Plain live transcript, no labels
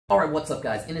Alright, what's up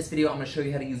guys? In this video I'm going to show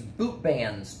you how to use boot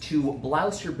bands to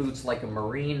blouse your boots like a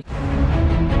Marine.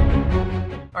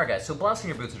 Alright guys, so blousing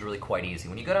your boots is really quite easy.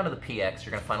 When you go down to the PX,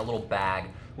 you're going to find a little bag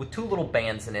with two little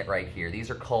bands in it right here. These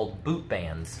are called boot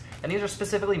bands, and these are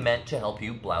specifically meant to help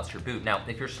you blouse your boot. Now,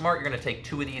 if you're smart, you're going to take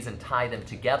two of these and tie them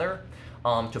together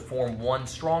to form one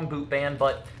strong boot band,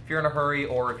 but if you're in a hurry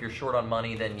or if you're short on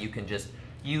money, then you can just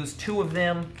use two of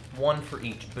them, one for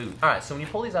each boot. Alright, so when you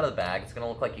pull these out of the bag, it's going to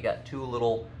look like you got two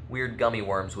little weird gummy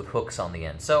worms with hooks on the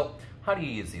end. So, how do you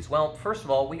use these? Well, first of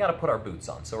all, we got to put our boots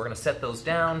on. So we're going to set those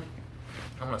down.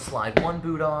 I'm going to slide one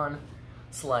boot on,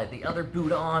 slide the other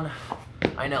boot on.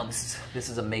 I know, this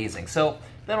is amazing. So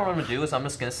then what I'm going to do is I'm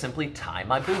just going to simply tie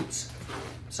my boots.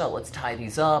 So let's tie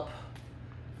these up.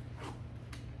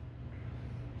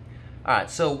 Alright,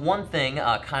 so one thing,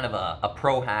 kind of a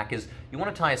pro hack, is you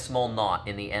want to tie a small knot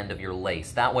in the end of your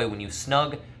lace. That way when you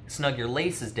snug your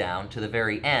laces down to the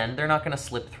very end, they're not going to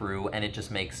slip through, and it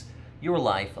just makes your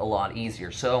life a lot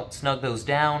easier. So snug those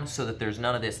down so that there's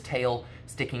none of this tail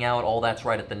sticking out. All that's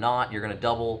right at the knot. You're going to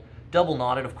double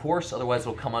knot it, of course, otherwise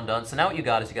it'll come undone. So now what you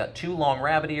got is you got two long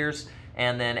rabbit ears,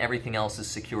 and then everything else is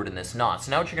secured in this knot.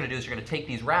 So now what you're going to do is you're going to take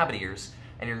these rabbit ears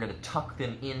and you're going to tuck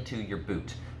them into your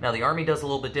boot. Now the Army does a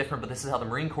little bit different, but this is how the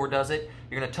Marine Corps does it.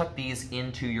 You're going to tuck these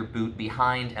into your boot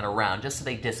behind and around, just so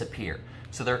they disappear.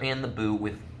 So they're in the boot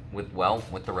with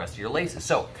the rest of your laces.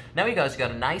 So now you guys got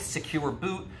a nice secure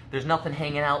boot. There's nothing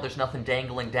hanging out, there's nothing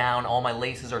dangling down. All my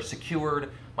laces are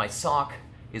secured. My sock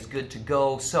is good to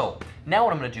go. So now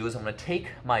what I'm going to do is I'm going to take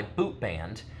my boot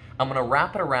band, I'm going to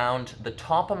wrap it around the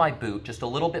top of my boot, just a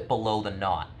little bit below the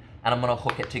knot, and I'm going to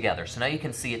hook it together. So now you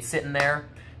can see it sitting there,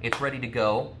 it's ready to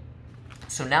go.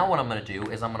 So now what I'm going to do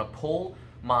is I'm going to pull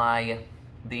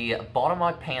the bottom of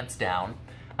my pants down,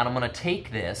 and I'm going to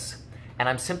take this, and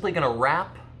I'm simply going to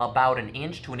wrap about 1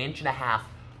 inch to 1.5 inches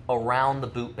around the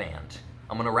boot band.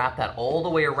 I'm going to wrap that all the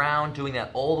way around, doing that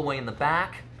all the way in the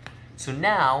back. So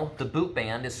now the boot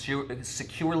band is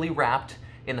securely wrapped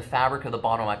in the fabric of the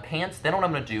bottom of my pants. Then what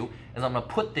I'm going to do is I'm going to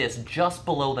put this just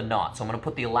below the knot. So I'm going to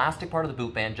put the elastic part of the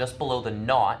boot band just below the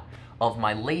knot of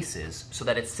my laces so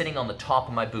that it's sitting on the top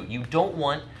of my boot. You don't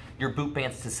want your boot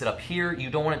bands to sit up here. You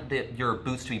don't want your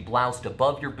boots to be bloused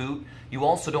above your boot. You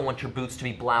also don't want your boots to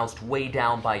be bloused way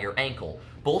down by your ankle.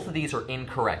 Both of these are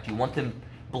incorrect. You want them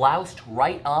bloused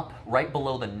right up, right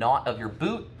below the knot of your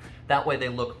boot. That way they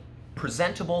look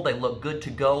presentable, they look good to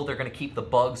go, they're going to keep the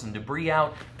bugs and debris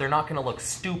out. They're not going to look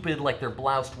stupid like they're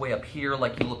bloused way up here,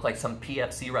 like you look like some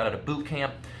PFC right out of boot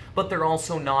camp. But they're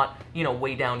also not, you know,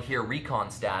 way down here recon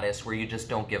status where you just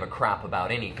don't give a crap about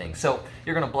anything. So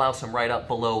you're going to blouse them right up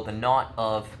below the knot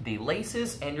of the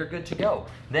laces and you're good to go.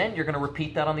 Then you're going to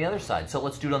repeat that on the other side. So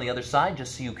let's do it on the other side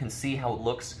just so you can see how it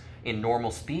looks in normal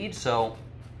speed. So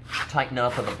tighten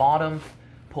up at the bottom,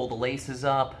 pull the laces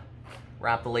up,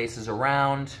 wrap the laces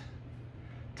around,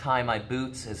 tie my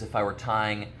boots as if I were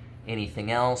tying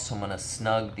anything else. So I'm going to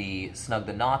snug the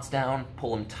knots down,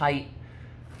 pull them tight,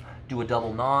 do a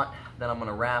double knot, then I'm going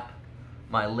to wrap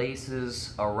my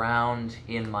laces around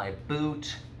in my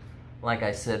boot. Like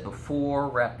I said before,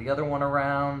 wrap the other one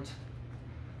around.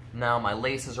 Now my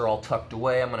laces are all tucked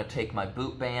away. I'm going to take my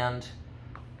boot band,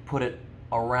 put it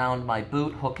around my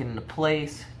boot, hook it into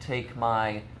place, take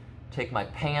my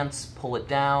pants, pull it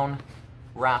down,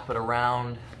 wrap it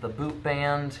around the boot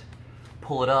band,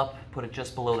 pull it up, put it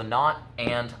just below the knot,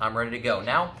 and I'm ready to go.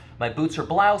 Now, my boots are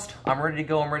bloused, I'm ready to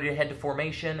go, I'm ready to head to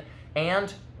formation,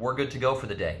 and we're good to go for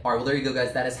the day. All right, well there you go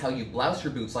guys, that is how you blouse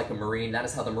your boots like a Marine. That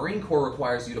is how the Marine Corps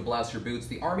requires you to blouse your boots.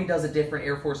 The Army does it different,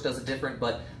 Air Force does it different,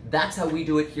 but that's how we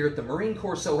do it here at the Marine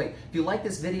Corps. So hey, if you like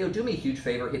this video, do me a huge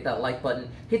favor, hit that like button,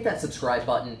 hit that subscribe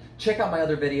button, check out my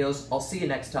other videos. I'll see you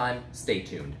next time, stay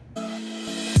tuned.